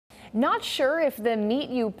Not sure if the meat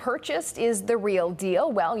you purchased is the real deal?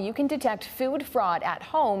 Well, you can detect food fraud at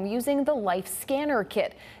home using the Life Scanner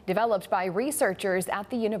Kit, developed by researchers at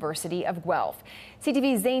the University of Guelph.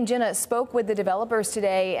 CTV's Zane Jinnah spoke with the developers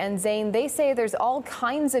today, and Zane, they say there's all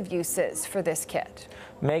kinds of uses for this kit.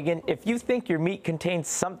 Megan, if you think your meat contains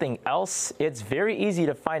something else, it's very easy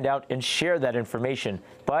to find out and share that information.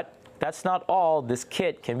 But that's not all this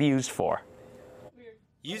kit can be used for.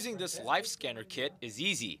 Using this Life Scanner Kit is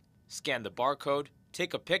easy. Scan the barcode,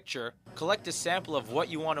 take a picture, collect a sample of what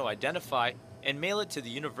you want to identify, and mail it to the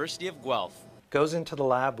University of Guelph. Goes into the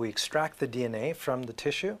lab, we extract the DNA from the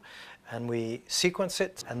tissue, and we sequence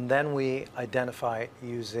it, and then we identify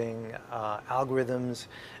using algorithms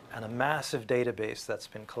and a massive database that's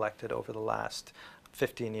been collected over the last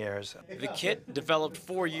 15 years. The kit, developed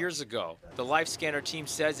 4 years ago. The Life Scanner team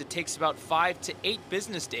says it takes about 5 to 8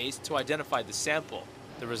 business days to identify the sample.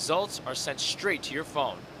 The results are sent straight to your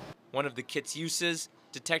phone. One of the kit's uses,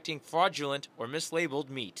 detecting fraudulent or mislabeled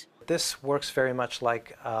meat. This works very much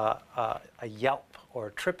like a Yelp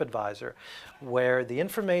or TripAdvisor, where the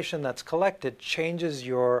information that's collected changes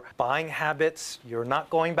your buying habits. You're not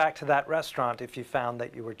going back to that restaurant if you found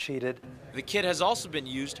that you were cheated. The kit has also been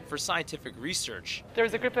used for scientific research. There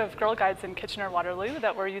was a group of Girl Guides in Kitchener-Waterloo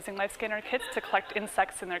that were using Life Scanner kits to collect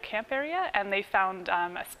insects in their camp area, and they found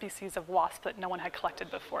a species of wasp that no one had collected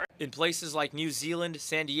before. In places like New Zealand,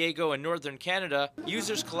 San Diego, and northern Canada,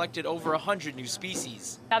 users collected over 100 new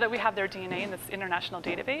species. Now that we have their DNA in this international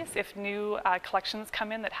database, if new collections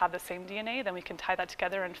come in that have the same DNA, then we can tie that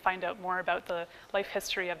together and find out more about the life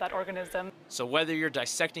history of that organism. So whether you're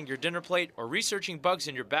dissecting your dinner plate or researching bugs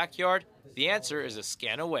in your backyard, the answer is a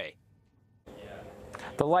scan away.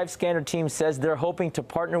 The Life Scanner team says they're hoping to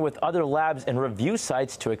partner with other labs and review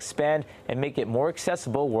sites to expand and make it more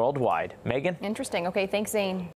accessible worldwide. Megan? Interesting. Okay, thanks, Zane.